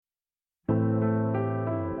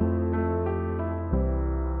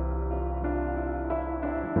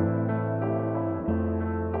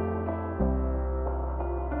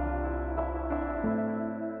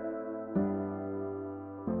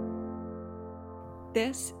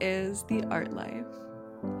This is The Art Life.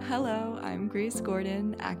 Hello, I'm Grace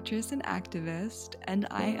Gordon, actress and activist, and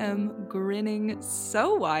I am grinning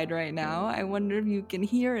so wide right now. I wonder if you can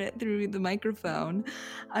hear it through the microphone.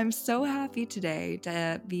 I'm so happy today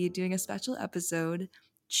to be doing a special episode,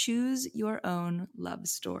 Choose Your Own Love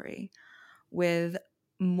Story, with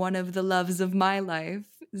one of the loves of my life,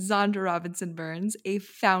 Xandra Robinson Burns, a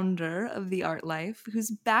founder of The Art Life,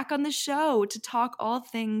 who's back on the show to talk all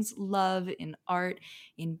things love in art,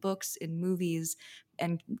 in books, in movies,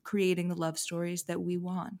 and creating the love stories that we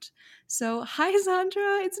want. So, hi,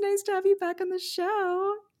 Xandra. It's nice to have you back on the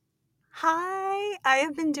show. Hi, I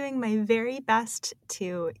have been doing my very best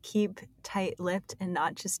to keep tight-lipped and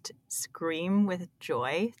not just scream with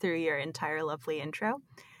joy through your entire lovely intro.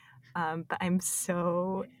 But I'm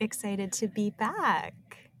so excited to be back.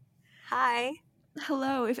 Hi.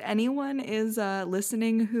 Hello. If anyone is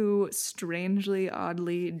listening who strangely,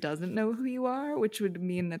 oddly doesn't know who you are, which would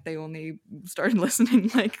mean that they only started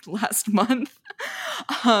listening like last month,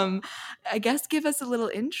 um, I guess give us a little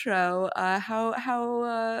intro.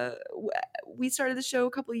 We started the show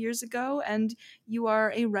a couple of years ago, and you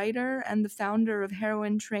are a writer and the founder of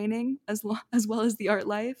Heroine Training as well as The Art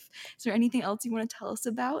Life. Is there anything else you want to tell us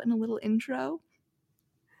about in a little intro?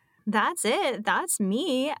 That's it. That's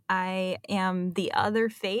me. I am the other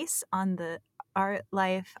face on the Art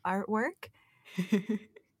Life artwork,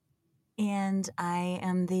 and I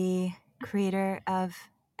am the creator of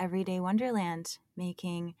Everyday Wonderland,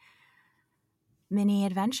 making mini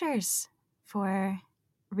adventures for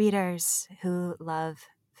readers who love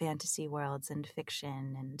fantasy worlds and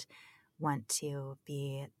fiction and want to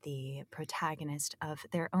be the protagonist of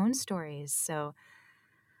their own stories. So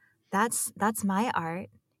that's my art,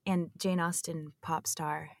 and Jane Austen pop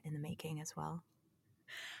star in the making as well.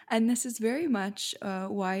 And this is very much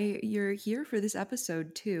why you're here for this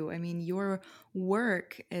episode, too. I mean, your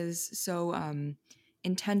work is so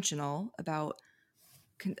intentional about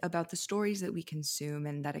the stories that we consume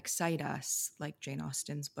and that excite us, like Jane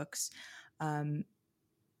Austen's books. Um,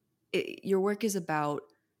 your work is about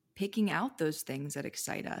picking out those things that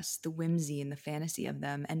excite us, the whimsy and the fantasy of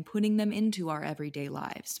them, and putting them into our everyday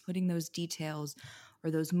lives, putting those details or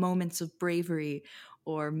those moments of bravery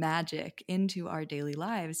or magic into our daily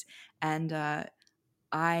lives. And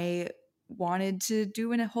I wanted to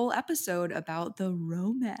do a whole episode about the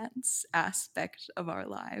romance aspect of our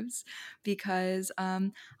lives because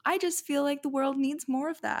I just feel like the world needs more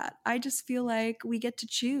of that. I just feel like we get to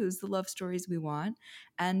choose the love stories we want,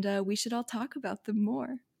 and we should all talk about them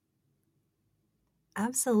more.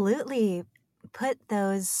 Absolutely. Put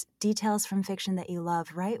those details from fiction that you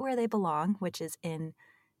love right where they belong, which is in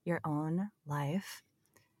your own life.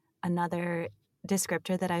 Another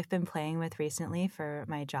descriptor that I've been playing with recently for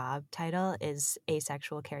my job title is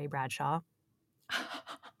asexual Carrie Bradshaw.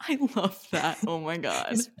 I love that. Oh my God.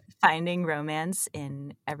 Just finding romance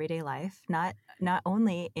in everyday life, not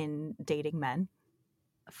only in dating men.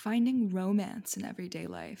 Finding romance in everyday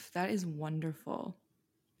life. That is wonderful.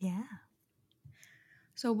 Yeah.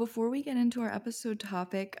 So, before we get into our episode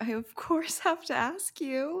topic, I of course have to ask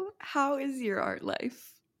you, how is your art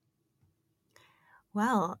life?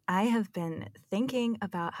 Well, I have been thinking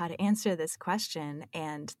about how to answer this question,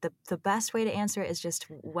 and the best way to answer it is just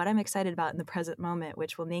what I'm excited about in the present moment,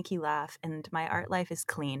 which will make you laugh. And my art life is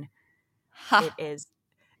clean. It Ha! is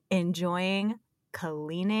enjoying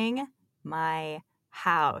cleaning my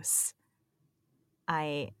house.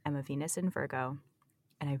 I am a Venus in Virgo,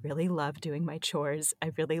 and I really love doing my chores.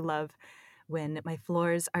 I really love when my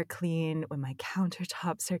floors are clean, when my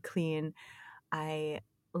countertops are clean. I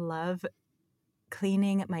love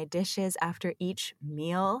cleaning my dishes after each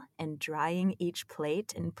meal and drying each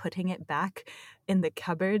plate and putting it back in the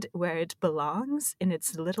cupboard where it belongs in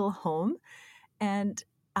its little home. And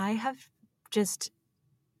I have just,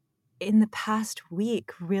 in the past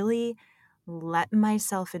week, really let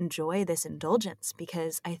myself enjoy this indulgence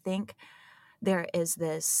because I think there is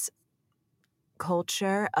this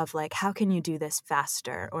culture of like, how can you do this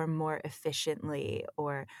faster or more efficiently,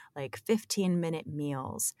 or like 15-minute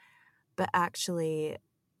meals. But actually,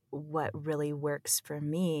 what really works for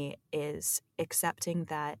me is accepting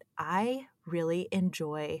that I really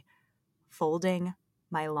enjoy folding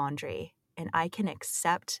my laundry, and I can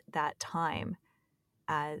accept that time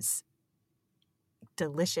as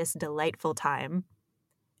delicious, delightful time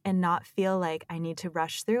and not feel like I need to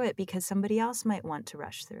rush through it because somebody else might want to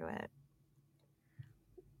rush through it.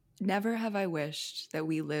 Never have I wished that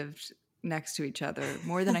we lived next to each other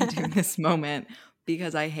more than I do in this moment.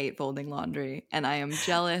 because I hate folding laundry and I am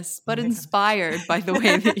jealous Oh but my gosh. inspired by the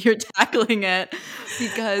way that you're tackling it,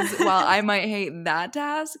 because while I might hate that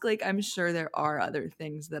task, like I'm sure there are other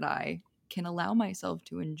things that I can allow myself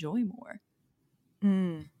to enjoy more.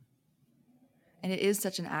 Mm, And it is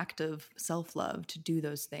such an act of self-love to do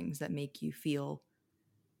those things that make you feel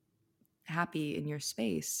happy in your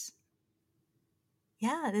space.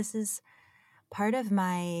 yeah, this is part of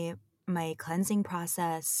my cleansing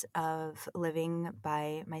process of living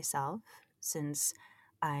by myself since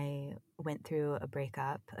I went through a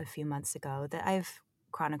breakup a few months ago that I've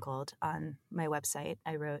chronicled on my website.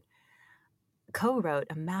 I co-wrote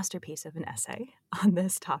a masterpiece of an essay on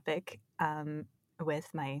this topic with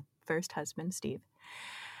my first husband, Steve.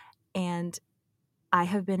 And I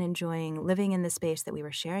have been enjoying living in the space that we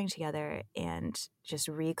were sharing together and just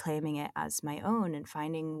reclaiming it as my own and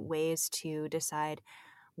finding ways to decide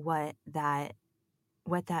what that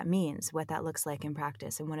what that means, what that looks like in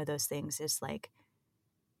practice. And one of those things is like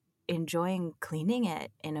enjoying cleaning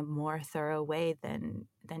it in a more thorough way than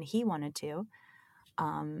he wanted to.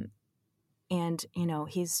 Um, and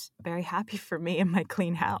he's very happy for me in my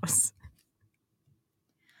clean house.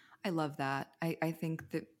 I love that. I think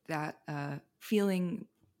that feeling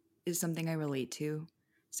is something I relate to.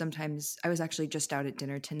 Sometimes I was actually just out at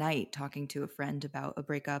dinner tonight talking to a friend about a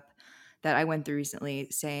breakup that I went through recently,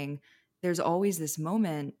 saying there's always this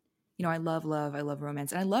moment, I love love, I love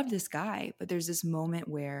romance, and I love this guy, but there's this moment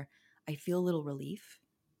where I feel a little relief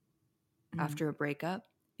Mm. after a breakup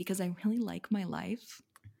because I really like my life.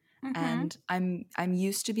 Mm-hmm. And I'm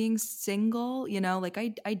used to being single, like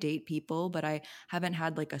I date people, but I haven't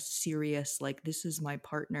had like a serious, like this is my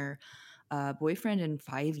partner boyfriend in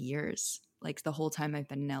 5 years, like the whole time I've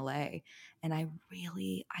been in LA. And I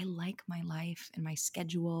like my life and my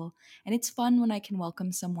schedule. And it's fun when I can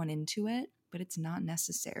welcome someone into it, but it's not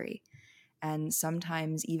necessary. And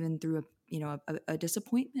sometimes even through a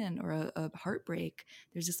disappointment or a heartbreak,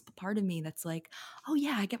 there's this part of me that's like, oh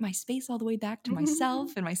yeah, I get my space all the way back to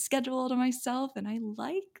myself and my schedule to myself, and I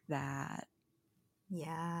like that.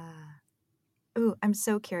 Yeah. Ooh, I'm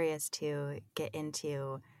so curious to get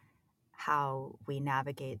into how we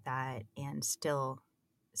navigate that and still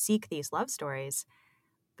seek these love stories.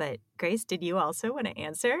 But Grace, did you also want to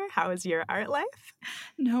answer? How is your art life?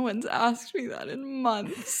 No one's asked me that in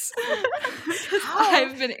months because How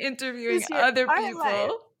I've been interviewing is your other art life?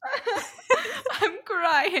 people. I'm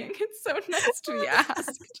crying. It's so nice to be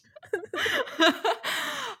asked.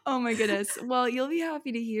 Oh my goodness. Well, you'll be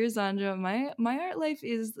happy to hear, Xandra. My art life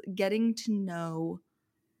is getting to know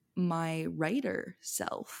my writer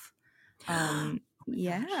self. Oh my gosh.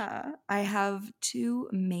 Yeah, I have two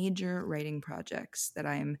major writing projects that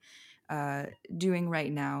I'm uh, doing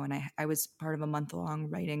right now, and I was part of a month-long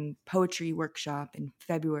writing poetry workshop in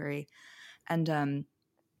February, and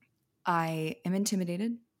I am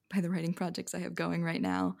intimidated by the writing projects I have going right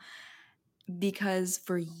now because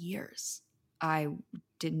for years I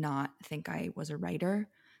did not think I was a writer.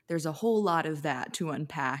 There's a whole lot of that to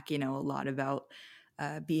unpack, a lot about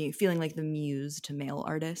being feeling like the muse to male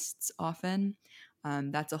artists often.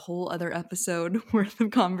 That's a whole other episode worth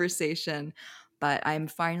of conversation. But I'm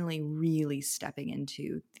finally really stepping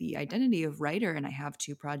into the identity of writer, and I have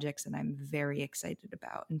two projects that I'm very excited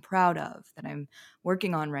about and proud of that I'm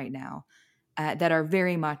working on right now that are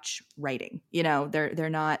very much writing. They're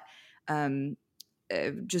not um,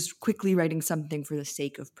 just quickly writing something for the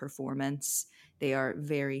sake of performance. They are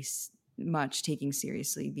very much taking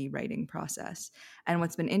seriously the writing process. And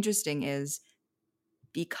what's been interesting is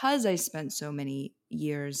because I spent so many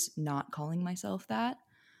years not calling myself that,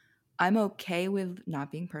 I'm okay with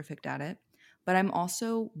not being perfect at it, but I'm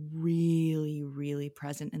also really, really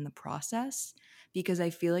present in the process because I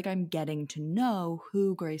feel like I'm getting to know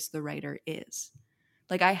who Grace the writer is.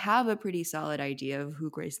 Like I have a pretty solid idea of who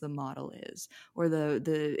Grace the model is, or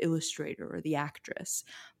the illustrator or the actress,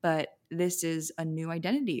 but this is a new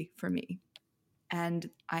identity for me, and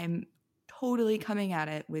I'm totally coming at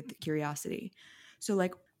it with curiosity. So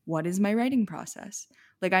like, what is my writing process?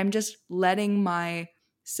 Like I'm just letting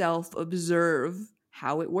myself observe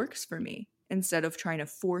how it works for me instead of trying to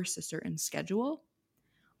force a certain schedule.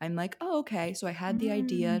 I'm like, oh, okay, so I had the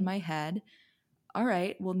idea in Mm. my head. All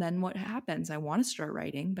right, well, then what happens? I want to start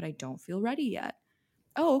writing, but I don't feel ready yet.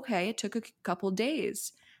 Oh, okay, it took a couple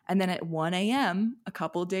days. And then at 1 a.m., a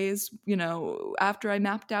couple days, after I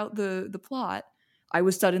mapped out the plot, I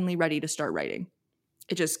was suddenly ready to start writing.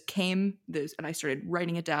 It just came this, and I started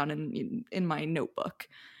writing it down in my notebook.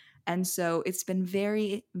 And so it's been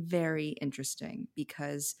very, very interesting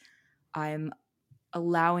because I'm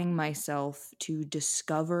allowing myself to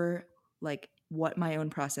discover like what my own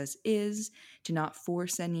process is, to not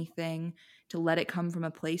force anything, to let it come from a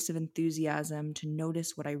place of enthusiasm, to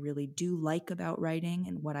notice what I really do like about writing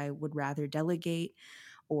and what I would rather delegate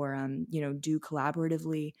or do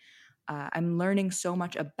collaboratively. I'm learning so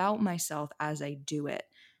much about myself as I do it.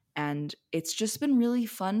 And it's just been really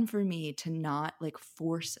fun for me to not like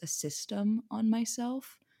force a system on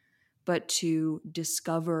myself, but to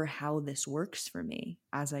discover how this works for me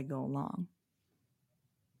as I go along.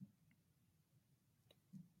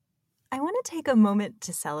 I want to take a moment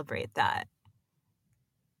to celebrate that.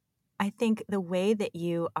 I think the way that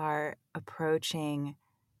you are approaching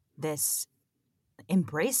this,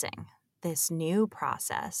 embracing this new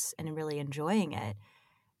process and really enjoying it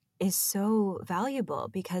is so valuable,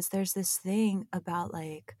 because there's this thing about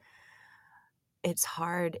like, it's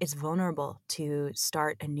hard, it's vulnerable to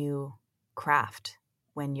start a new craft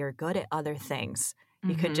when you're good at other things.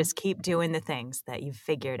 You could Mm-hmm. just keep doing the things that you've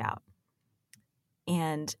figured out.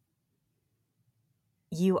 And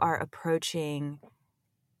you are approaching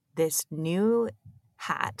this new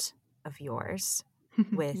hat of yours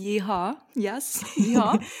with Yeehaw. Yes.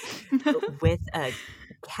 Yeehaw. with a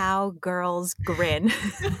cowgirl's grin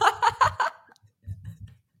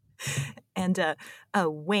and a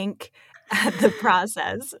wink at the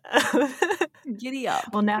process. Giddy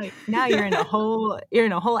up. Well, now you're in a whole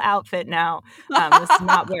outfit now. This is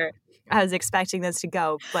not where I was expecting this to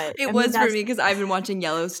go, but It I mean was for that's me because I've been watching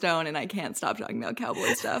Yellowstone and I can't stop talking about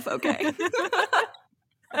cowboy stuff. Okay.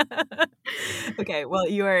 okay. Well,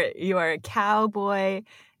 you are a cowboy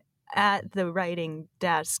at the writing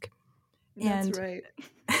desk, That's and right.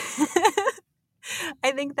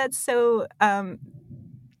 I think that's so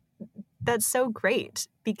great,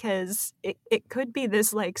 because it could be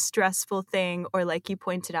this like stressful thing, or like you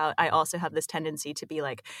pointed out, I also have this tendency to be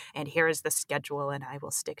like, and here is the schedule and I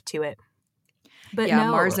will stick to it. But Yeah,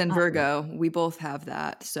 no, Mars and Virgo, we both have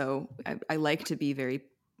that. So I like to be very,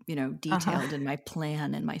 uh-huh. detailed in my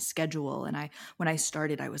plan and my schedule. And when I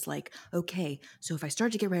started, I was like, okay, so if I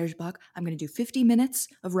start to get writer's block, I'm going to do 50 minutes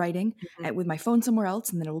of writing with my phone somewhere else.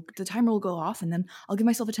 And then the timer will go off. And then I'll give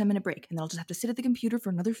myself a 10-minute break. And then I'll just have to sit at the computer for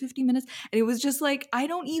another 50 minutes. And it was just like, I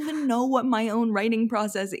don't even know what my own writing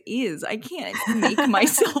process is. I can't make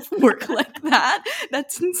myself work like that.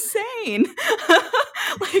 That's insane.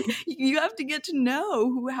 Like you have to get to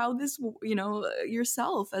know how this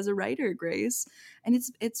yourself as a writer, Grace. And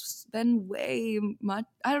it's been way much.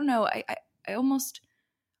 I don't know. I almost,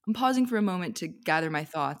 I'm pausing for a moment to gather my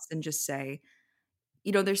thoughts and just say,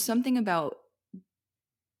 there's something about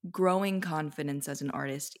growing confidence as an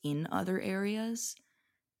artist in other areas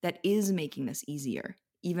that is making this easier,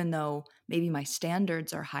 even though maybe my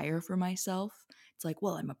standards are higher for myself. It's like,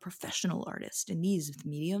 well, I'm a professional artist in these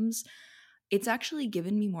mediums. It's actually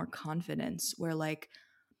given me more confidence where, like,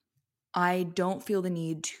 I don't feel the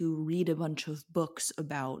need to read a bunch of books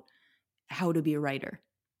about how to be a writer.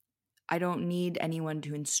 I don't need anyone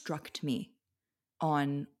to instruct me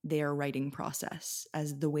on their writing process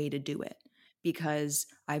as the way to do it, because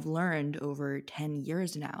I've learned over 10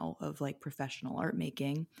 years now of like professional art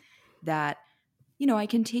making that I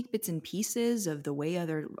can take bits and pieces of the way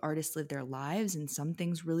other artists live their lives, and some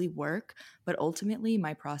things really work. But ultimately,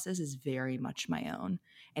 my process is very much my own.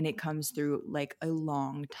 And it comes through like a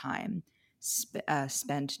long time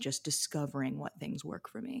spent just discovering what things work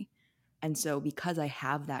for me. And so, because I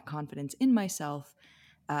have that confidence in myself,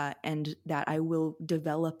 and that I will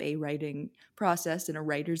develop a writing process and a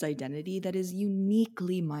writer's identity that is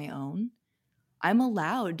uniquely my own, I'm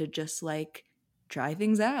allowed to just like try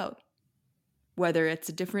things out, whether it's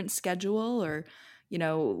a different schedule or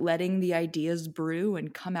letting the ideas brew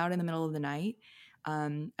and come out in the middle of the night.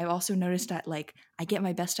 I've also noticed that like I get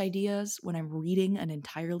my best ideas when I'm reading an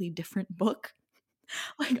entirely different book.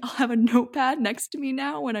 Like I'll have a notepad next to me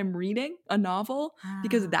now when I'm reading a novel,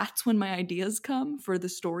 because Ah, that's when my ideas come for the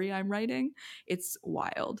story I'm writing. It's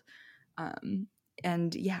wild. um,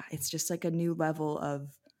 and yeah, it's just like a new level of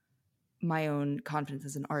my own confidence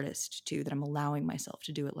as an artist too, that I'm allowing myself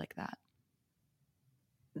to do it like that.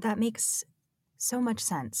 that makes so much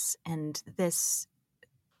sense. And this,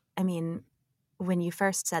 I mean, when you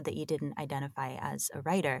first said that you didn't identify as a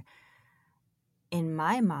writer, in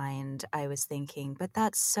my mind, I was thinking, but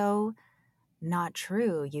that's so not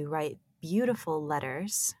true. You write beautiful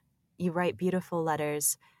letters. You write beautiful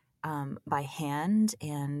letters by hand.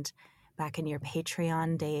 And back in your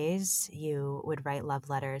Patreon days, you would write love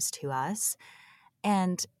letters to us.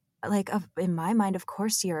 And in my mind, of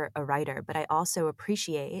course, you're a writer, but I also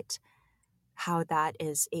appreciate how that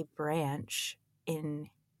is a branch in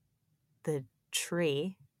the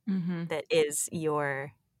tree Mm-hmm. that is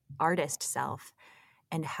your artist self.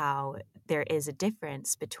 and how there is a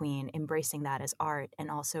difference between embracing that as art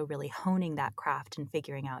and also really honing that craft and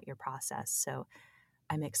figuring out your process. So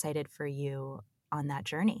I'm excited for you on that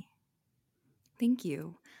journey. Thank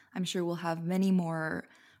you. I'm sure we'll have many more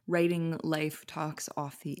writing life talks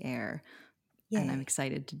off the air, and I'm Yay.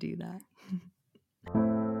 excited to do that.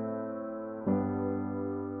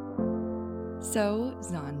 So,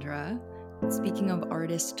 Xandra, speaking of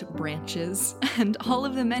artist branches and all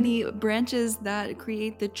of the many branches that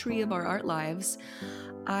create the tree of our art lives,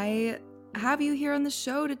 I have you here on the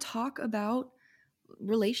show to talk about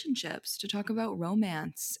relationships, to talk about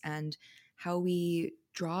romance and how we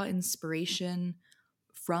draw inspiration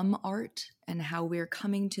from art and how we're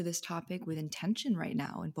coming to this topic with intention right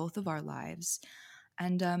now in both of our lives.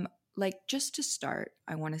 And just to start,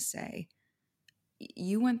 I want to say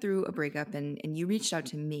you went through a breakup and you reached out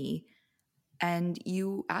to me and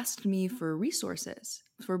you asked me for resources,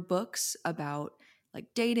 for books about like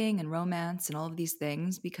dating and romance and all of these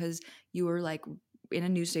things because you were like in a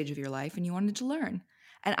new stage of your life and you wanted to learn.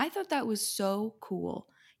 And I thought that was so cool.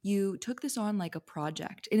 You took this on like a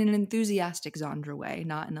project in an enthusiastic Zandra way,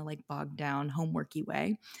 not in a like bogged down homeworky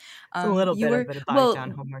way. It's a little You bit were of a bogged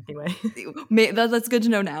down well. homeworky way. That's good to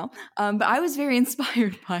know now. But I was very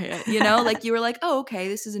inspired by it. You know, like you were like, oh, okay,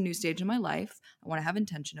 this is a new stage in my life. I want to have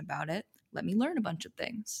intention about it. Let me learn a bunch of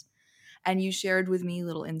things. And you shared with me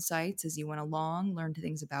little insights as you went along, learned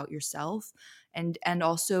things about yourself, and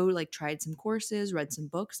also like tried some courses, read some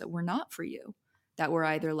books that were not for you. That were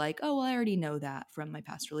either like, oh, well, I already know that from my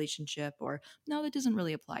past relationship, or no, that doesn't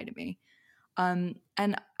really apply to me.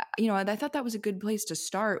 I thought that was a good place to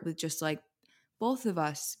start with just like both of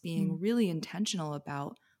us being Mm. really intentional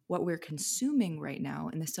about what we're consuming right now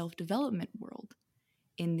in the self development world,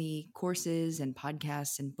 in the courses and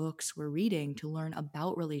podcasts and books we're reading to learn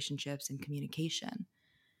about relationships and communication.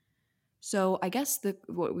 So I guess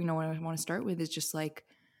what I want to start with is just like,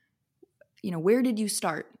 where did you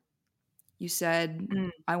start? You said, Mm.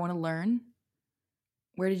 I want to learn.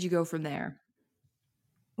 Where did you go from there?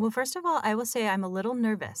 Well, first of all, I will say I'm a little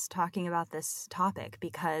nervous talking about this topic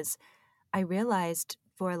because I realized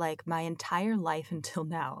for like my entire life until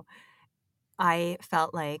now, I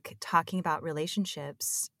felt like talking about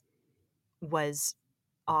relationships was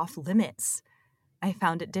off limits. I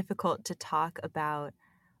found it difficult to talk about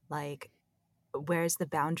like where's the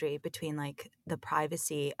boundary between like the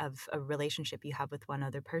privacy of a relationship you have with one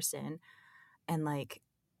other person and like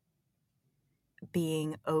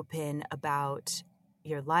being open about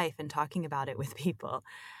your life and talking about it with people.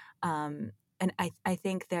 And I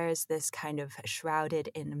think there's this kind of shrouded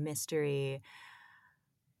in mystery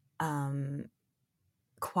um,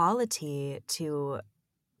 quality to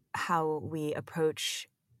how we approach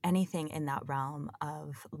anything in that realm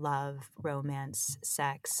of love, romance,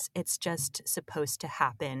 sex. It's just supposed to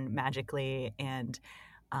happen magically. And,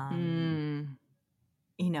 um,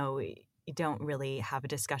 Mm. you don't really have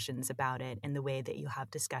discussions about it in the way that you have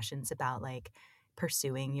discussions about like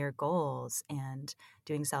pursuing your goals and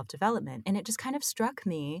doing self development. And it just kind of struck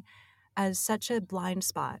me as such a blind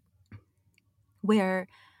spot where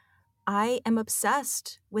I am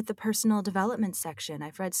obsessed with the personal development section.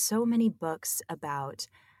 I've read so many books about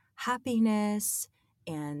happiness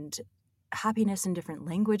and happiness in different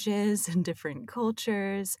languages and different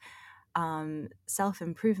cultures, self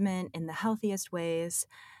improvement in the healthiest ways.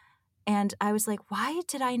 And I was like, why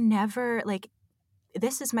did I never, like,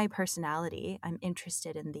 this is my personality. I'm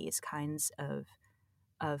interested in these kinds of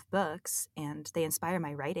books and they inspire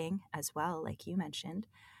my writing as well, like you mentioned.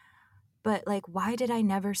 But like, why did I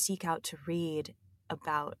never seek out to read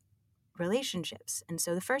about relationships? And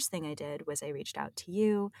so the first thing I did was I reached out to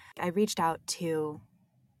you. I reached out to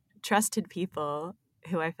trusted people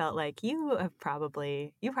who I felt like you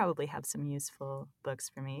probably have some useful books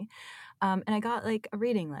for me. And I got like a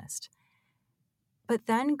reading list. But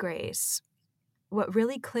then, Grace, what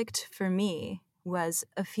really clicked for me was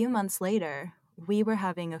a few months later, we were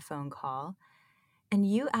having a phone call, and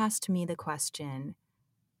you asked me the question,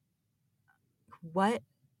 what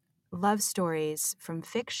love stories from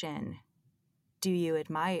fiction do you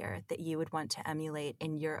admire that you would want to emulate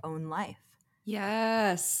in your own life?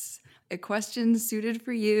 Yes, a question suited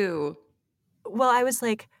for you. Well, I was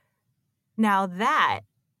like, now that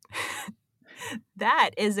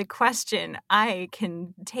that is a question I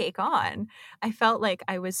can take on. I felt like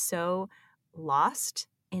I was so lost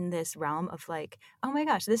in this realm of like, oh my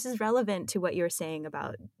gosh, this is relevant to what you're saying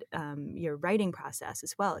about your writing process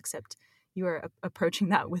as well, except you are approaching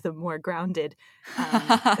that with a more grounded,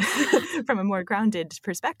 from a more grounded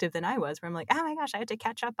perspective than I was, where I'm like, oh my gosh, I had to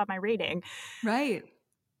catch up on my reading. Right.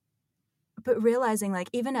 But realizing like,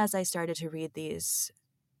 even as I started to read these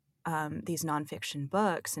these nonfiction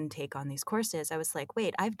books and take on these courses, I was like,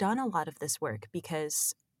 wait, I've done a lot of this work,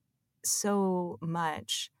 because so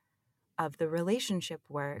much of the relationship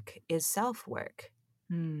work is self work.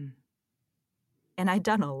 Hmm. And I'd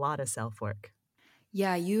done a lot of self work.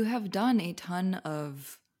 Yeah, you have done a ton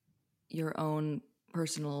of your own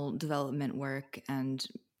personal development work, and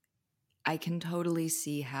I can totally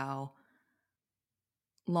see how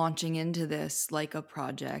launching into this like a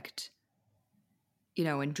project,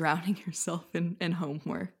 and drowning yourself in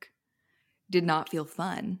homework did not feel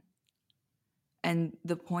fun. And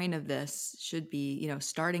the point of this should be,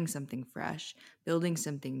 starting something fresh, building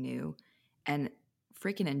something new, and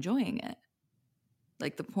freaking enjoying it.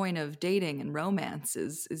 Like the point of dating and romance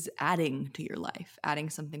is adding to your life, adding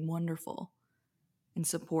something wonderful and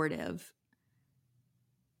supportive.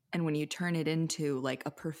 And when you turn it into like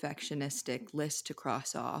a perfectionistic list to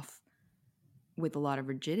cross off with a lot of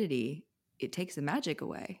rigidity, it takes the magic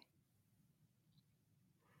away.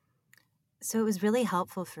 So it was really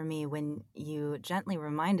helpful for me when you gently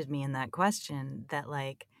reminded me in that question that,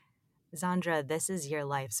 like, Xandra, this is your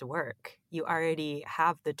life's work. You already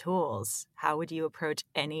have the tools. How would you approach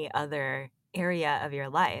any other area of your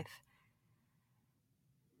life?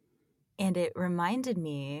 And it reminded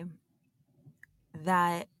me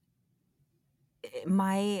that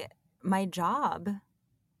my job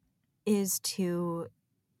is to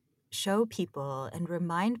show people and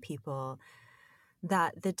remind people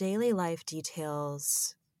that the daily life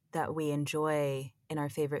details that we enjoy in our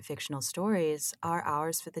favorite fictional stories are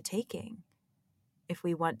ours for the taking. If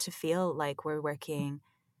we want to feel like we're working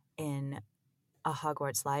in a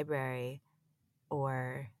Hogwarts library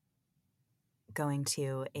or going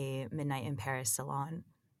to a Midnight in Paris salon,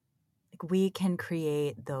 like, we can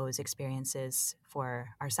create those experiences for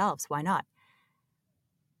ourselves. Why not?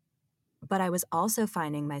 But I was also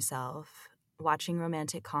finding myself watching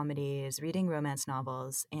romantic comedies, reading romance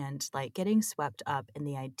novels, and like getting swept up in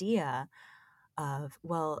the idea of,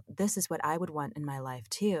 well, this is what I would want in my life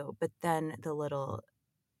too. But then the little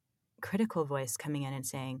critical voice coming in and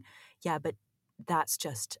saying, yeah, but that's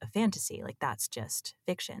just a fantasy. Like, that's just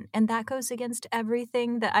fiction. And that goes against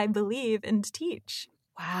everything that I believe and teach.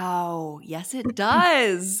 Wow. Yes, it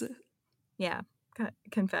does. Yeah,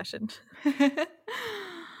 confession.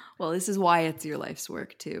 Well, this is why it's your life's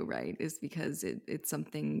work too, right? Is because it's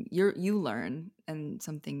something you learn and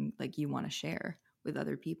something like you want to share with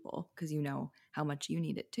other people because you know how much you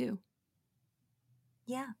need it too.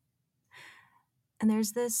 Yeah. And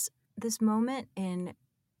there's this moment in,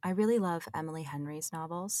 I really love Emily Henry's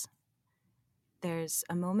novels. There's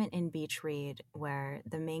a moment in Beach Read where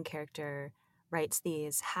the main character writes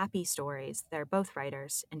these happy stories. They're both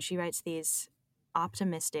writers, and she writes these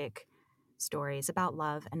optimistic stories about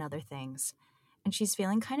love and other things. And she's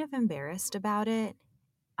feeling kind of embarrassed about it,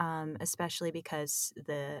 especially because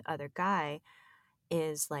the other guy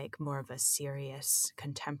is like more of a serious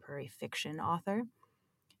contemporary fiction author.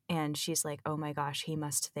 And she's like, oh my gosh, he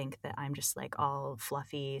must think that I'm just like all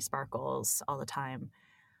fluffy sparkles all the time.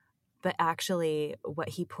 But actually, what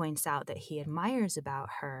he points out that he admires about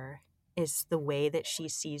her is the way that she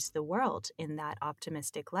sees the world in that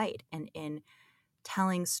optimistic light, and in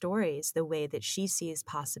telling stories the way that she sees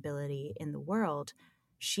possibility in the world.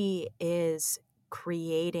 She is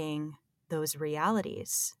creating those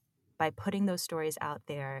realities by putting those stories out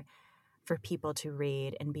there for people to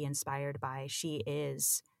read and be inspired by. She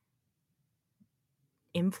is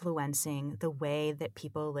influencing the way that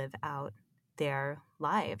people live out their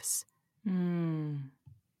lives. Mm.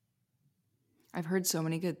 I've heard so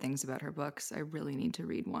many good things about her books. I really need to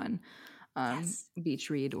read one. Yes. Beach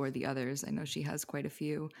Read or the others. I know she has quite a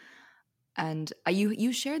few. And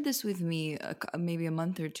you shared this with me maybe a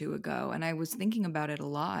month or two ago, and I was thinking about it a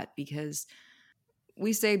lot because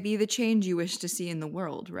we say be the change you wish to see in the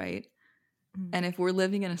world, right? Mm. And if we're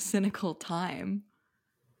living in a cynical time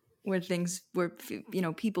where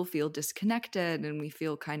people feel disconnected and we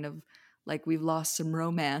feel kind of like we've lost some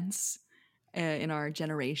romance in our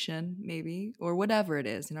generation, maybe, or whatever it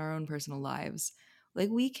is in our own personal lives, like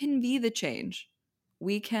we can be the change.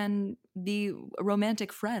 We can be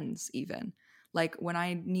romantic friends, even. Like when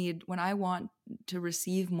I want to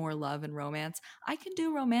receive more love and romance, I can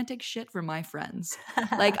do romantic shit for my friends.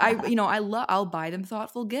 Like I'll buy them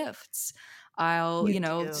thoughtful gifts. I'll, You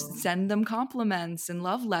do. send them compliments and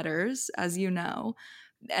love letters, as you know.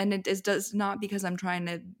 And it is does not because I'm trying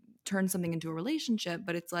to turn something into a relationship,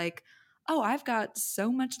 but it's like, oh, I've got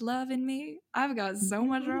so much love in me. I've got so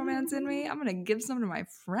much romance in me. I'm going to give some to my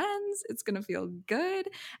friends. It's going to feel good.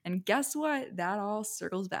 And guess what? That all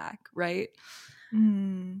circles back, right?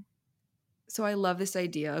 Mm. So I love this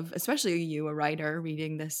idea of, especially you, a writer,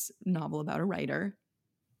 reading this novel about a writer,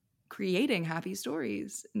 creating happy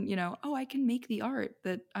stories. And, oh, I can make the art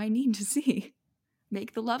that I need to see,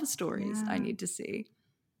 make the love stories I Yeah. need to see.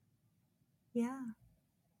 Yeah.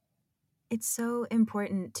 It's so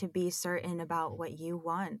important to be certain about what you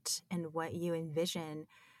want and what you envision.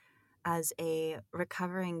 As a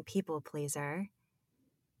recovering people pleaser,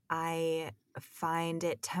 I find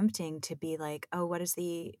it tempting to be like, oh,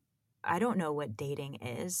 I don't know what dating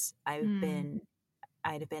is. Mm,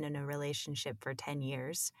 I'd been in a relationship for 10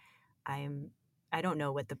 years. I'm, I don't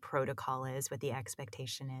know what the protocol is, what the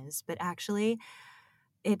expectation is, but actually,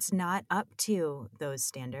 it's not up to those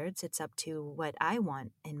standards. It's up to what I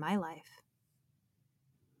want in my life.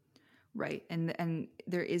 right. And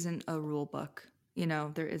there isn't a rule book.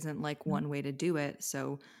 There isn't like one way to do it.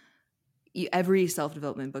 So every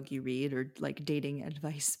self-development book you read or like dating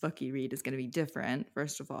advice book you read is going to be different,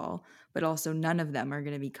 first of all, but also none of them are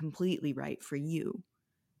going to be completely right for you.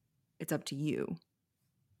 It's up to you.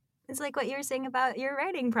 It's like what you were saying about your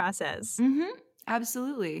writing process. Mm-hmm.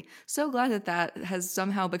 Absolutely. So glad that has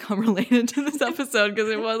somehow become related to this episode, because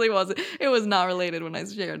it really wasn't. It was not related when I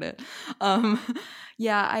shared it. Um,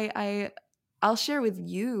 yeah, I'll share with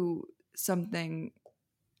you something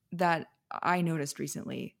that I noticed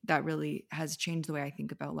recently that really has changed the way I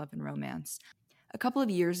think about love and romance. A couple of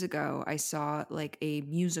years ago, I saw like a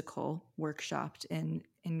musical workshopped in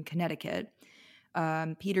Connecticut.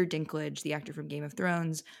 Peter Dinklage, the actor from Game of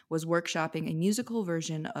Thrones, was workshopping a musical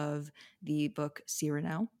version of the book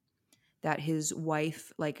Cyrano that his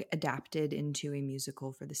wife like adapted into a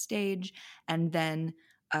musical for the stage, and then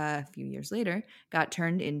a few years later got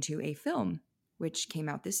turned into a film, which came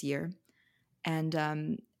out this year. And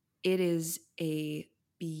it is a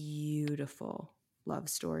beautiful love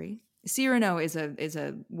story. Cyrano is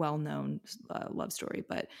a well-known love story,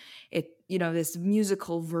 but this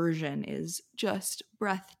musical version is just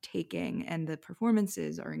breathtaking, and the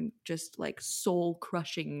performances are just like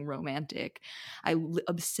soul-crushing romantic. I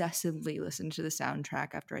obsessively listened to the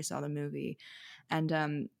soundtrack after I saw the movie,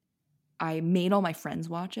 and I made all my friends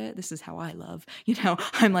watch it. This is how I love.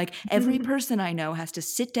 I'm like, every person I know has to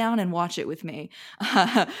sit down and watch it with me,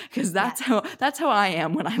 because Yes. that's how I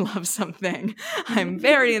am when I love something. I'm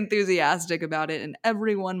very enthusiastic about it, and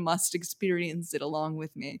everyone must experience it along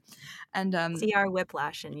with me. And See our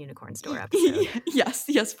Whiplash and Unicorn Store episode.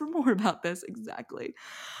 yes, for more about this, exactly.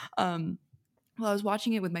 Well, I was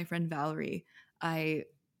watching it with my friend Valerie. I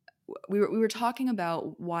we were talking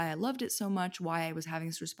about why I loved it so much, why I was having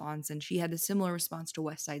this response, and she had a similar response to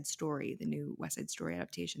West Side Story, the new West Side Story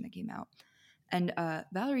adaptation that came out. And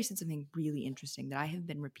Valerie said something really interesting that I have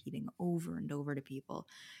been repeating over and over to people.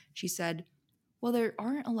 She said, "Well, there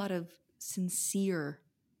aren't a lot of sincere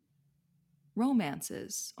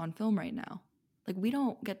romances on film right now. Like, we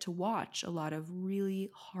don't get to watch a lot of really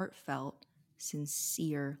heartfelt,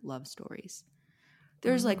 sincere love stories.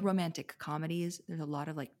 There's like Mm. romantic comedies. There's a lot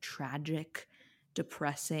of like tragic,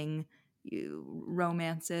 depressing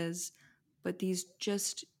romances, but these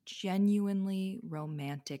just genuinely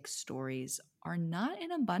romantic stories are not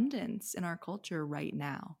in abundance in our culture right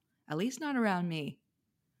now, at least not around me.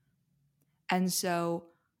 And so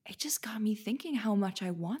it just got me thinking how much I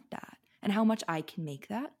want that and how much I can make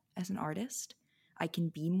that as an artist. I can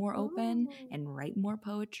be more open Ooh. and write more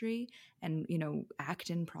poetry and, act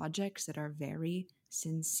in projects that are very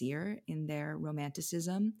sincere in their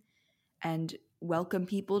romanticism and welcome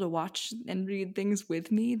people to watch and read things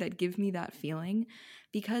with me that give me that feeling,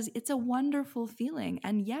 because it's a wonderful feeling.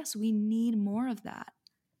 And yes, we need more of that.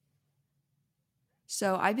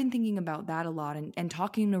 So I've been thinking about that a lot, and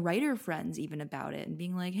talking to writer friends even about it and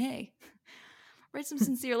being like, hey, write some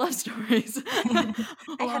sincere love stories I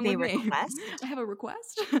have along a with me. I request. have a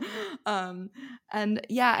request. um, and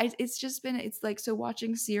yeah, it's like, so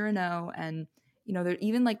watching Cyrano, and, there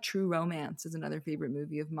even like True Romance is another favorite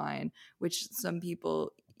movie of mine, which a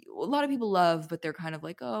lot of people love, but they're kind of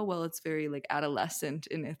like, oh, well, it's very like adolescent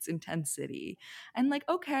in its intensity. And like,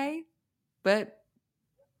 okay, but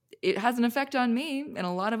it has an effect on me and a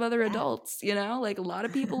lot of other Yeah. adults, like a lot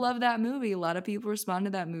of people love that movie, a lot of people respond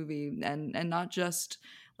to that movie, and not just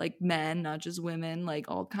like men, not just women,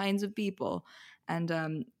 like all kinds of people.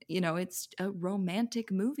 And it's a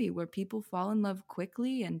romantic movie where people fall in love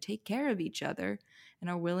quickly and take care of each other and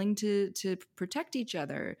are willing to protect each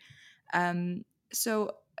other.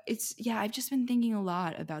 So I've just been thinking a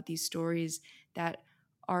lot about these stories that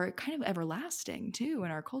are kind of everlasting too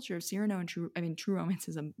in our culture. Cyrano and True Romance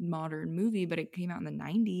is a modern movie, but it came out in the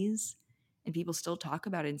 90s and people still talk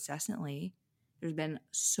about it incessantly. There's been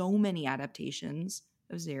so many adaptations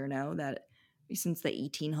of Cyrano that since the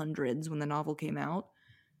 1800s when the novel came out,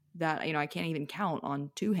 that, I can't even count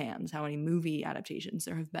on two hands how many movie adaptations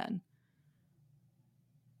there have been.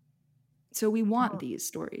 So we want Well, these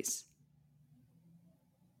stories.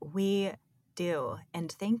 we do.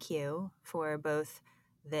 And thank you for both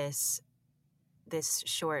this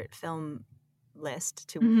short film list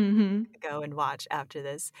to Mm-hmm. go and watch after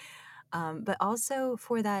this, but also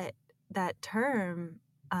for that term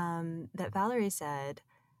that Valerie said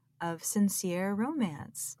of sincere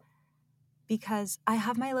romance, because I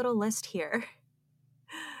have my little list here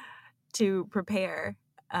to prepare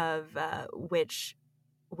of which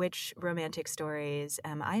romantic stories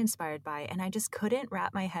am I inspired by, and I just couldn't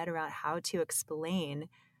wrap my head around how to explain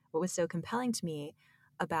what was so compelling to me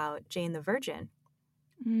about Jane the Virgin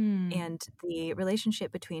Mm. and the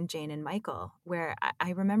relationship between Jane and Michael, where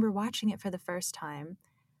I remember watching it for the first time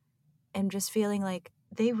and just feeling like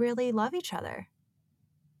they really love each other.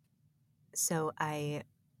 So I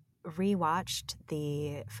rewatched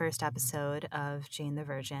the first episode of Jane the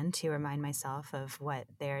Virgin to remind myself of what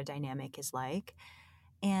their dynamic is like.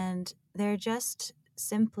 And they're just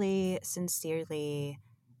simply, sincerely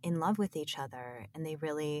in love with each other, and they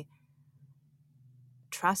really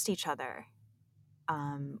trust each other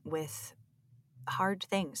with hard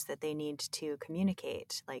things that they need to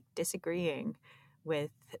communicate, like disagreeing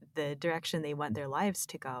with the direction they want their lives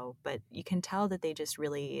to go. But you can tell that they just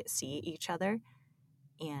really see each other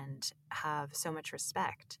and have so much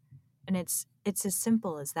respect. And it's as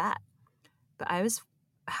simple as that. But I was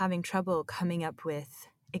having trouble coming up with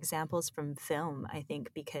examples from film, I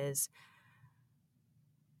think, because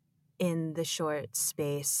in the short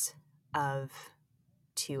space of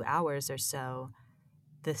 2 hours or so,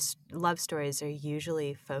 the love stories are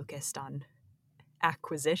usually focused on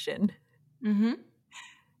acquisition. Mm-hmm.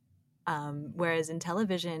 Whereas in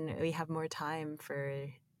television, we have more time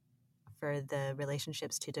for the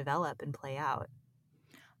relationships to develop and play out.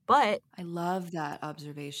 But I love that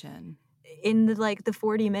observation. in the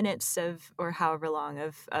 40 minutes of, or however long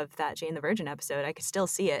of that Jane the Virgin episode, I could still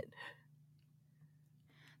see it.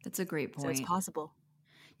 That's a great So it's point. possible.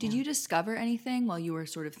 Did Yeah. you discover anything while you were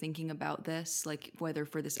sort of thinking about this, like whether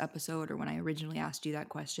for this episode or when I originally asked you that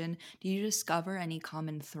question? Did you discover any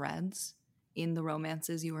common threads in the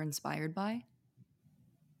romances you were inspired by?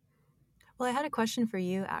 Well, I had a question for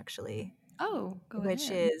you actually, Oh, go which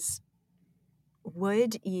ahead. is,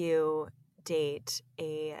 would you date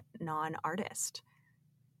a non-artist?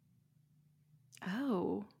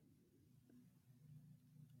 Oh,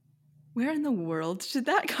 where in the world should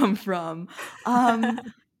that come from? Um,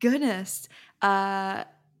 Goodness. Uh,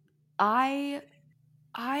 I,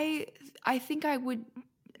 I, I think I would.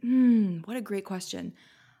 What a great question.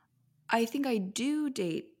 I think I do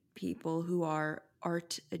date people who are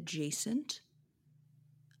art adjacent,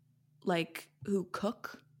 like who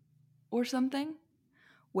cook or something,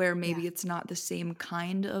 where Yeah. maybe it's not the same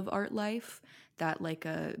kind of art life that like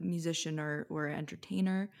a musician or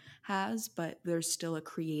entertainer has, but there's still a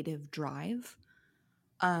creative drive.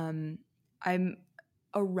 Um, I'm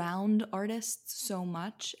around artists so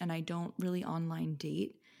much and I don't really online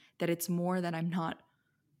date that it's more that I'm not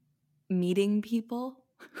meeting people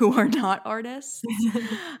who are not artists.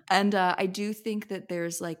 And I do think that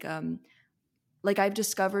there's like I've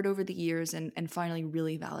discovered over the years and finally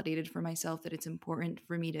really validated for myself that it's important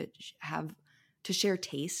for me to have to share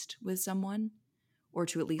taste with someone or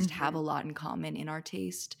to at least have a Hmm. lot in common in our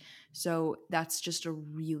taste. So that's just a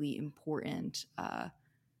really important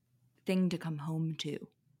thing to come home to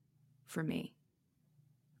for me,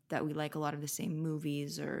 that we like a lot of the same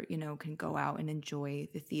movies or can go out and enjoy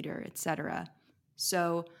the theater, etc.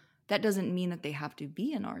 So that doesn't mean that they have to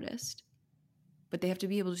be an artist, but they have to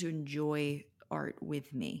be able to enjoy art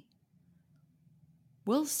with me.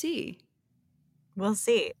 We'll see. We'll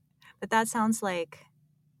see. But that sounds like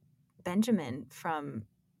Benjamin from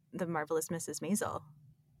The Marvelous Mrs. Maisel.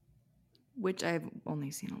 Which I've only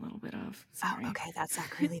seen a little bit of. Oh, Sorry. okay. That's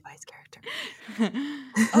Zachary Levi's character.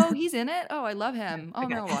 Oh, he's in it? Oh, I love him. Oh, I'm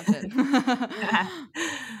Okay. gonna watch it.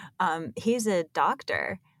 He's a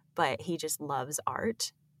doctor, but he just loves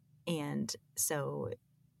art. And so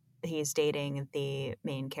he's dating the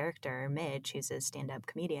main character, Midge, who's a stand-up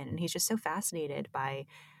comedian. And he's just so fascinated by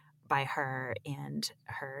her and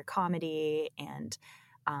her comedy. And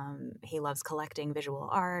he loves collecting visual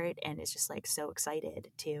art and is just like so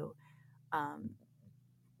excited um,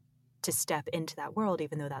 to step into that world,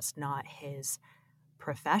 even though that's not his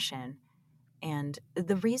profession. And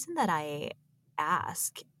the reason that I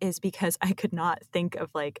ask is because I could not think of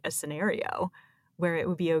like a scenario where it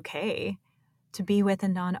would be okay to be with a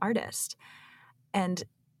non artist. And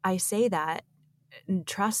I say that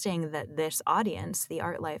trusting that this audience, the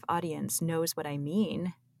art life audience, knows what I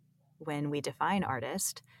mean when we define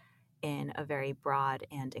artist in a very broad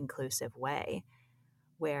and inclusive way.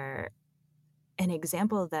 Where an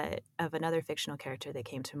example that of another fictional character that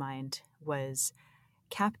came to mind was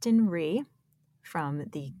Captain Ree from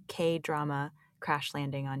the K drama Crash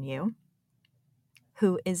Landing on You,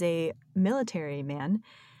 who is a military man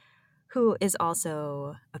who is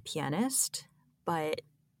also a pianist, but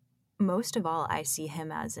most of all, I see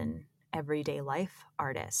him as an everyday life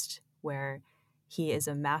artist where he is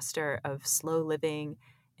a master of slow living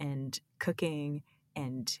and cooking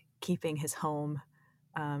and keeping his home,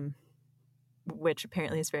 which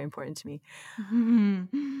apparently is very important to me.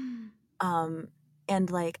 Um, and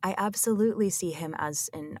like, I absolutely see him as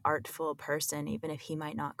an artful person, even if he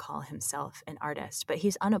might not call himself an artist, but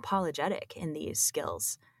he's unapologetic in these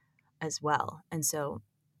skills as well. And so,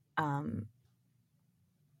 um,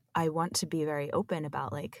 I want to be very open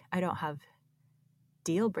about, like, I don't have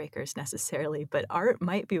deal breakers necessarily, but art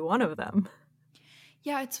might be one of them.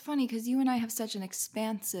 Yeah, it's funny because you and I have such an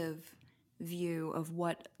expansive view of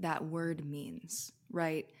what that word means,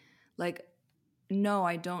 right? Like, no,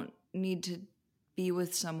 I don't need to be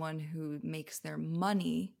with someone who makes their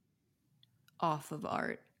money off of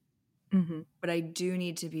art, Mm-hmm. but I do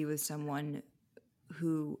need to be with someone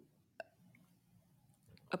who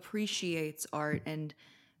appreciates art and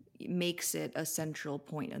makes it a central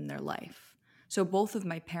point in their life. So both of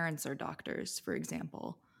my parents are doctors, for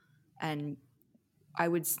example, and I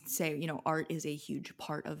would say, art is a huge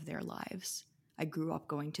part of their lives. I grew up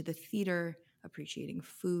going to the theater, appreciating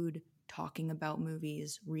food, talking about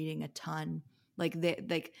movies, reading a ton. Like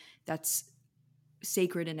that's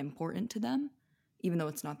sacred and important to them, even though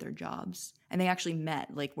it's not their jobs. And they actually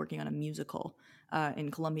met like working on a musical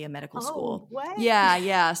in Columbia Medical Oh, School. what? Yeah,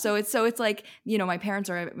 yeah. So it's like, my parents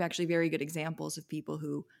are actually very good examples of people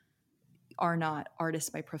who are not artists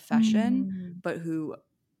by profession, Mm. but who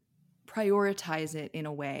prioritize it in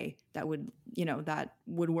a way that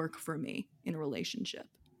would work for me in a relationship.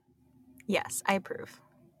 Yes, I approve.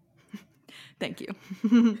 Thank you.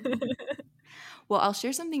 Well, I'll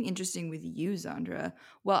share something interesting with you, Xandra.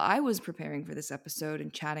 While I was preparing for this episode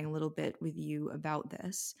and chatting a little bit with you about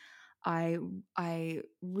this, I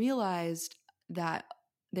realized that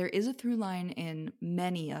there is a through line in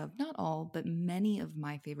many of, not all, but many of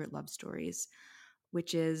my favorite love stories,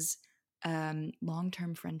 which is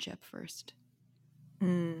long-term friendship first.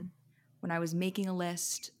 Mm. When I was making a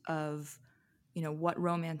list of, what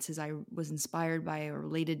romances I was inspired by or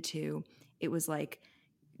related to, it was like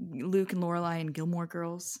Luke and Lorelai and Gilmore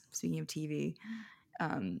Girls. Speaking of TV,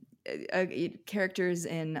 characters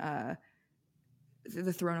in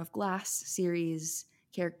the Throne of Glass series,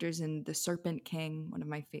 characters in The Serpent King, one of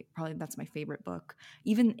my probably that's my favorite book.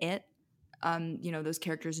 Even it, those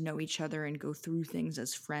characters know each other and go through things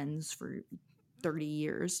as friends for 30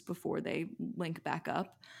 years before they link back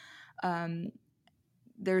up.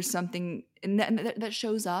 There's something that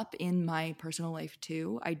shows up in my personal life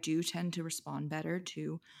too. I do tend to respond better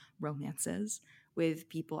to romances with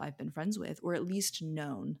people I've been friends with or at least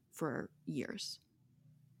known for years.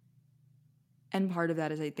 And part of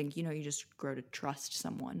that is I think, you just grow to trust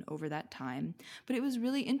someone over that time. But it was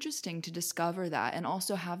really interesting to discover that and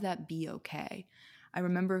also have that be okay. I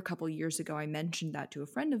remember a couple years ago, I mentioned that to a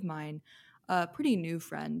friend of mine, a pretty new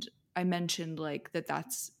friend. I mentioned like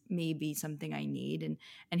that's maybe something I need.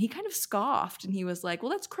 And he kind of scoffed and he was like, well,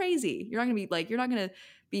 that's crazy. You're not gonna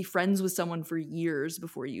be friends with someone for years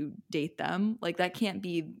before you date them. Like that can't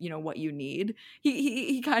be, what you need.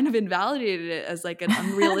 He kind of invalidated it as like an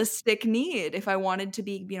unrealistic need if I wanted to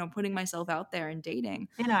be, putting myself out there and dating.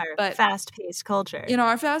 In our But fast-paced culture,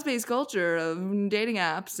 our fast-paced culture of dating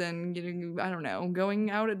apps and I don't know,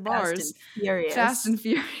 going out at fast bars, and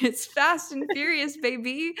furious. fast and furious,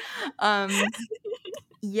 baby.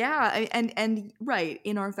 Yeah, and right,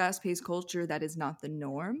 in our fast-paced culture, that is not the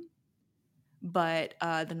norm, but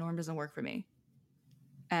the norm doesn't work for me.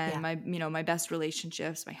 And Yeah. my best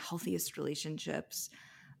relationships, my healthiest relationships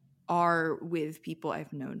are with people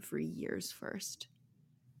I've known for years first.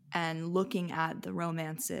 And looking at the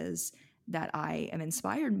romances that I am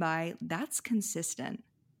inspired by, that's consistent.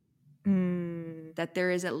 Mm. That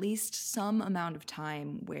there is at least some amount of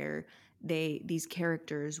time where these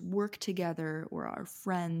characters work together or are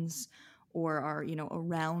friends or are,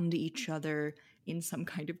 around each other in some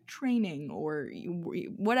kind of training or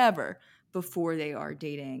whatever before they are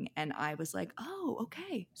dating. And I was like, oh,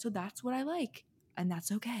 okay, so that's what I like. And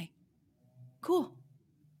that's okay. Cool.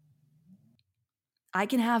 I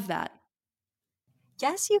can have that.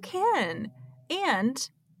 Yes, you can. And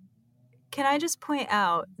Can I just point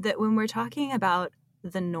out that when we're talking about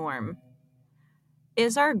the norm,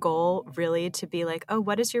 is our goal really to be like, oh,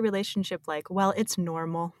 what is your relationship like? Well, it's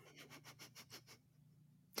normal.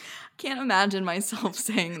 Can't imagine myself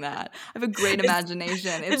saying that. I have a great It's,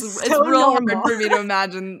 imagination. It's it's it's so real hard normal. for me to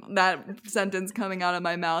imagine that sentence coming out of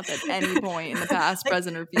my mouth at any point in the past, Like,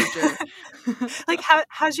 present, or future. like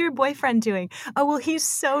how's your boyfriend doing? Oh, well, he's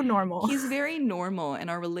so normal. He's very normal in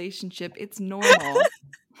our relationship. It's normal.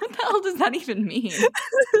 What the hell does that even mean?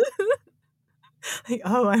 Like,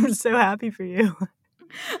 oh, I'm so happy for you.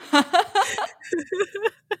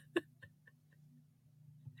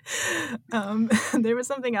 There was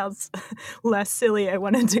something else less silly I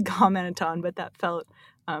wanted to comment on, but that felt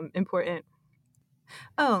important.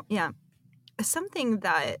 Oh, yeah. Something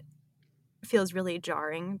that feels really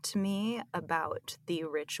jarring to me about the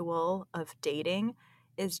ritual of dating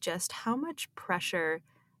is just how much pressure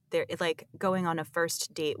there, like going on a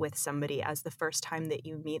first date with somebody as the first time that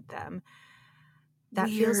you meet them. That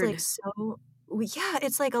feels like Weird. so, yeah,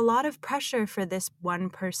 it's like a lot of pressure for this one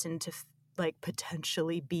person to like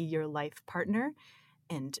potentially be your life partner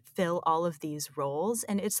and fill all of these roles,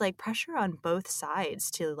 and it's like pressure on both sides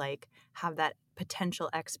to like have that potential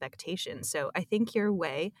expectation. So I think your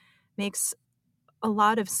way makes a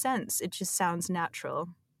lot of sense. It just sounds natural.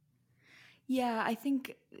 Yeah, I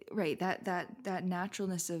think right that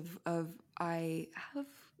naturalness of I have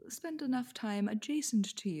spent enough time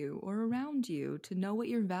adjacent to you or around you to know what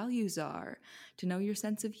your values are, to know your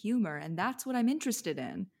sense of humor, and that's what I'm interested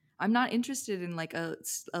in. I'm not interested in like a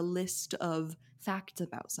list of facts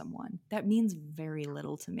about someone. That means very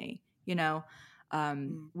little to me.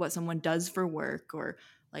 Mm. What someone does for work or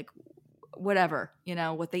like whatever,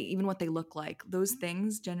 what they look like. Those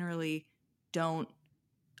things generally don't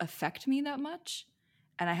affect me that much.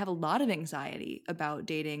 And I have a lot of anxiety about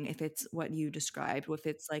dating if it's what you described, if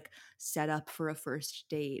it's like set up for a first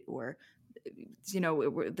date or,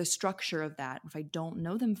 the structure of that, if I don't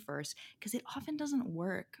know them first, because it often doesn't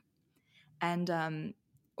work. And,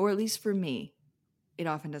 or at least for me, it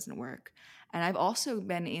often doesn't work. And I've also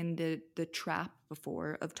been in the trap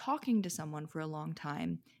before of talking to someone for a long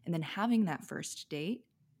time and then having that first date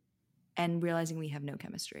and realizing we have no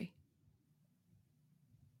chemistry.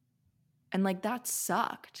 And like that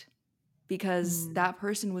sucked because Mm. that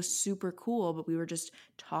person was super cool, but we were just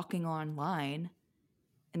talking online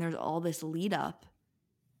and there's all this lead up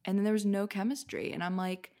and then there was no chemistry. And I'm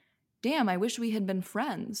like, damn, I wish we had been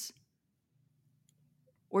friends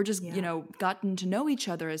or just, Yeah. gotten to know each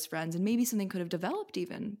other as friends and maybe something could have developed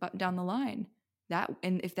even down the line.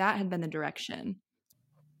 And if that had been the direction.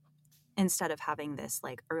 Instead of having this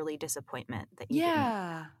like early disappointment that you didn't.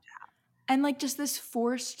 Yeah. And like just this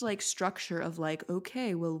forced like structure of like,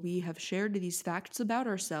 okay, well, we have shared these facts about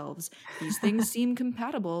ourselves. These things seem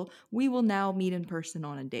compatible. We will now meet in person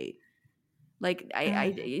on a date. Like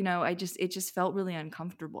it just felt really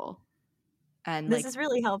uncomfortable. And This like, is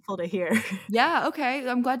really helpful to hear. yeah, okay,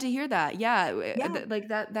 I'm glad to hear that. Yeah, Yeah. like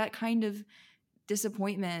that kind of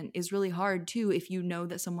disappointment is really hard too if you know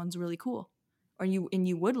that someone's really cool, or you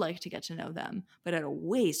would like to get to know them, but at a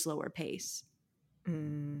way slower pace.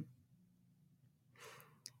 Mm.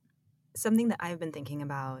 Something that I've been thinking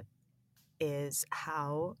about is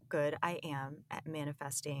how good I am at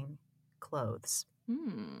manifesting clothes.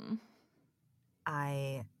 Hmm.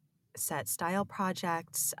 I set style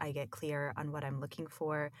projects, I get clear on what I'm looking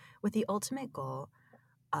for with the ultimate goal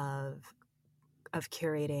of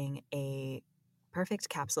curating a perfect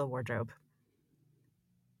capsule wardrobe.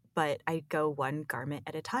 But I go one garment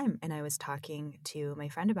at a time, and I was talking to my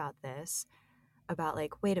friend about this, about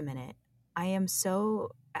like, wait a minute, I am so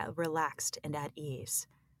relaxed and at ease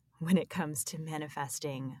when it comes to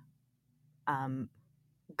manifesting um,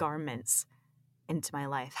 garments into my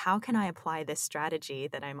life. How can I apply this strategy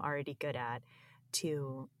that I'm already good at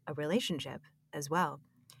to a relationship as well?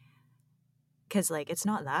 Because like it's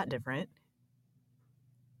not that different.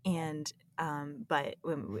 And but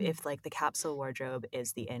Hmm. if like the capsule wardrobe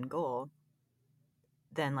is the end goal,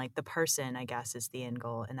 then like the person, I guess, is the end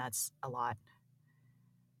goal, and that's a lot.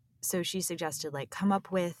 So she suggested like come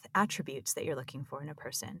up with attributes that you're looking for in a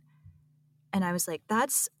person. And I was like,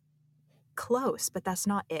 that's close, but that's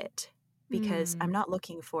not it. Because Hmm. I'm not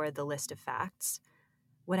looking for the list of facts.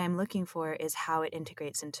 What I'm looking for is how it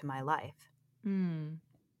integrates into my life. Hmm.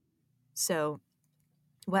 So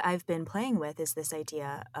what I've been playing with is this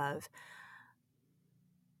idea of,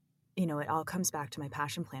 it all comes back to my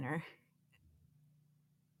passion planner.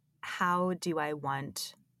 How do I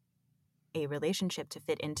want a relationship to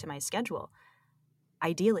fit into my schedule?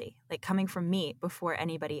 Ideally, like coming from me before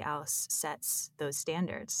anybody else sets those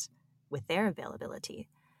standards with their availability.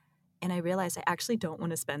 And I realized I actually don't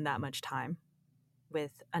want to spend that much time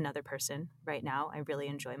with another person right now. I really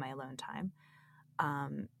enjoy my alone time.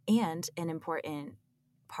 And an important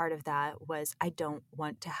part of that was I don't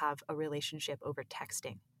want to have a relationship over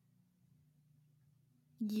texting.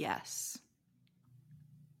 Yes.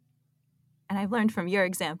 And I've learned from your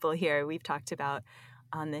example here, we've talked about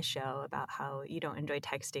on this show about how you don't enjoy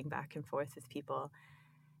texting back and forth with people.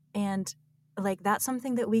 And like, that's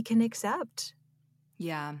something that we can accept.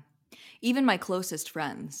 Yeah. Even my closest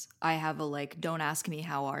friends, I have a like, don't ask me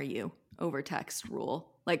how are you over text rule.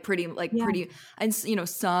 Yeah. And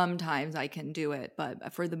sometimes I can do it,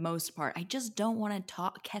 but for the most part, I just don't want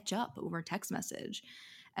to catch up over text message.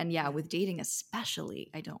 And yeah, Yeah. with dating especially,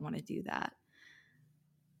 I don't want to do that.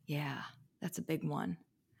 Yeah, that's a big one.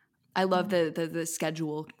 I love Yeah. the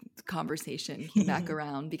schedule conversation came back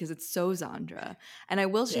around because it's so Xandra. And I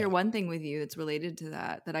will Yeah. share one thing with you that's related to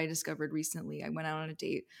that I discovered recently. I went out on a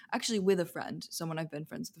date actually with a friend, someone I've been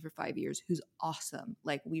friends with for 5 years, who's awesome.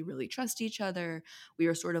 Like we really trust each other. We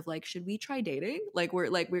were sort of like, should we try dating?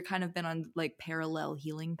 We're kind of been on like parallel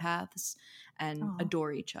healing paths and Oh.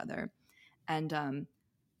 adore each other. And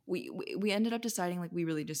we ended up deciding like we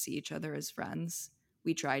really just see each other as friends.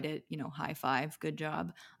 We tried it, high five, good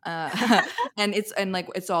job. And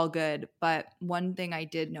it's all good. But one thing I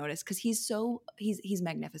did notice, because he's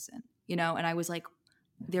magnificent, and I was like,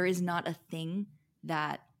 there is not a thing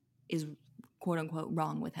that is quote unquote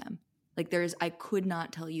wrong with him. Like I could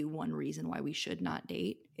not tell you one reason why we should not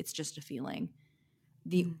date. It's just a feeling.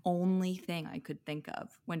 The Mm. only thing I could think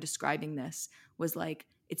of when describing this was like,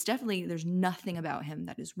 it's definitely, there's nothing about him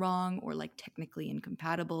that is wrong or like technically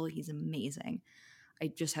incompatible. He's amazing. I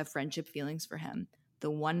just have friendship feelings for him. The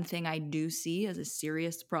one thing I do see as a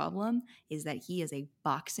serious problem is that he is a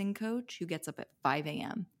boxing coach who gets up at 5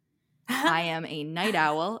 a.m. I am a night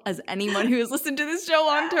owl, as anyone who has listened to this show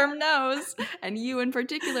long term knows, and you in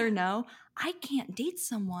particular know. I can't date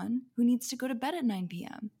someone who needs to go to bed at 9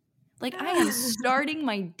 p.m. Like I am starting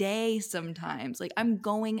my day sometimes. Like I'm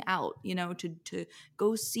going out, to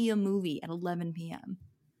go see a movie at 11 p.m.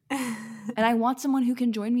 And I want someone who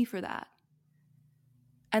can join me for that.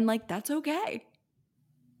 And like that's okay.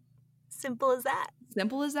 Simple as that.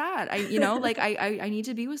 Simple as that. I need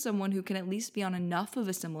to be with someone who can at least be on enough of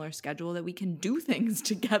a similar schedule that we can do things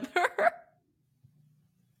together.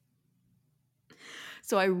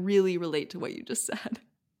 So I really relate to what you just said.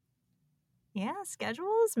 Yeah,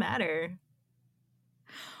 schedules matter.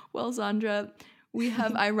 Well, Xandra,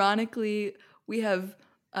 ironically, we have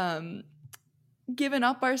given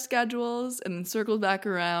up our schedules and then circled back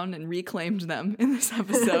around and reclaimed them in this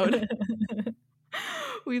episode.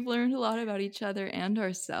 We've learned a lot about each other and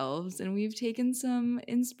ourselves, and we've taken some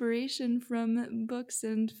inspiration from books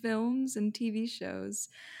and films and TV shows,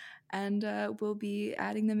 and we'll be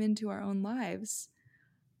adding them into our own lives.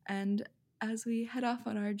 And as we head off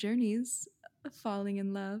on our journeys, falling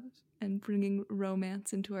in love and bringing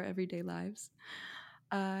romance into our everyday lives,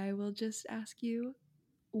 I will just ask you,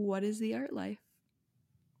 what is the art life?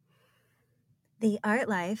 The art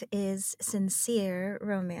life is sincere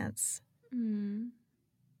romance. Mm.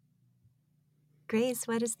 Grace,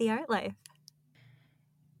 what is the art life?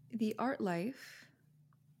 The art life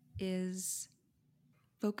is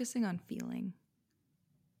focusing on feeling,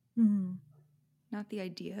 Mm. not the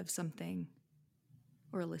idea of something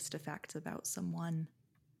or a list of facts about someone.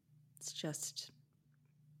 It's just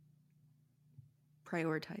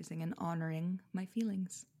prioritizing and honoring my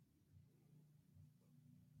feelings.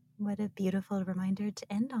 What a beautiful reminder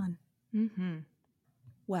to end on. Mm-hmm.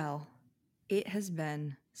 Well, it has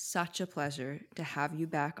been such a pleasure to have you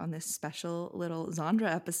back on this special little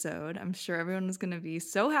Xandra episode. I'm sure everyone is going to be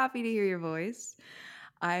so happy to hear your voice.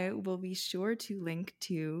 I will be sure to link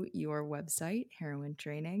to your website, Heroine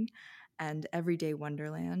Training, and Everyday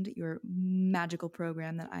Wonderland, your magical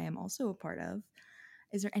program that I am also a part of.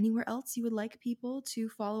 Is there anywhere else you would like people to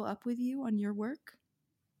follow up with you on your work?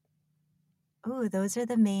 Oh, those are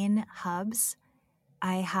the main hubs.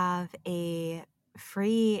 I have a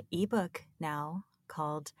free ebook now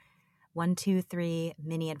called 123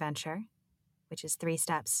 Mini Adventure, which is 3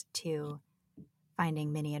 steps to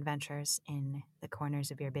finding mini adventures in the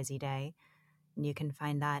corners of your busy day. And you can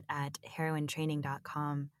find that at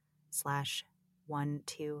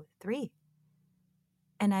herointraining.com/123.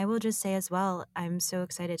 And I will just say as well, I'm so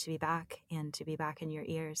excited to be back and to be back in your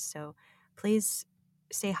ears. So please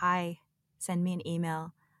say hi, send me an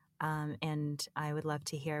email, and I would love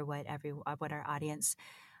to hear what our audience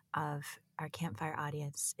of our campfire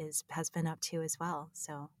audience has been up to as well.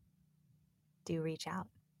 So do reach out.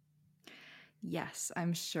 Yes,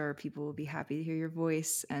 I'm sure people will be happy to hear your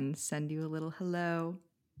voice and send you a little hello.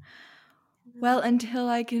 Well, until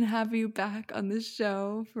I can have you back on the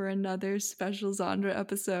show for another special Xandra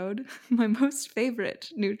episode, my most favorite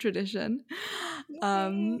new tradition,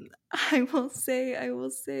 Yay. I will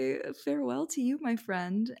say farewell to you, my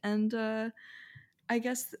friend, and I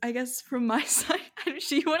guess from my side,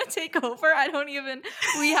 do you want to take over? I don't even.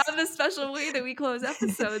 We have this special way that we close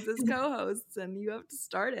episodes as co-hosts, and you have to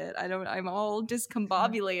start it. I don't. I'm all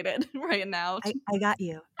discombobulated right now. I got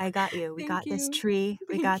you. I got you. We Thank got this you. tree.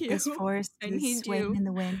 We Thank got this you. forest, I this need swaying in you.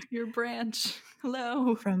 the wind. Your branch.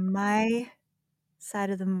 Hello. From my side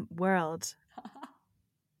of the world,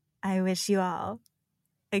 I wish you all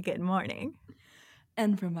a good morning.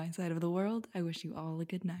 And from my side of the world, I wish you all a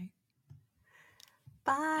good night.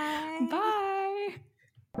 Bye. Bye.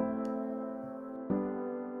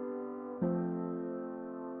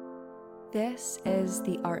 This is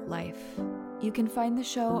The Art Life. You can find the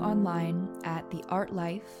show online at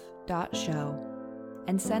theartlife.show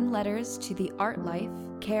and send letters to The Art Life,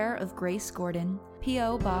 care of Grace Gordon,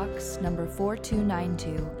 P.O. Box number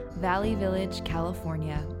 4292, Valley Village,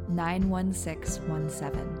 California,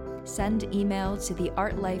 91617. Send email to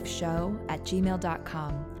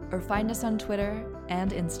theartlifeshow@gmail.com or find us on Twitter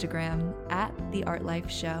and Instagram at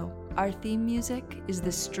theartlifeshow. Our theme music is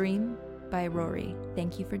The Stream by Rory.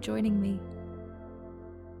 Thank you for joining me.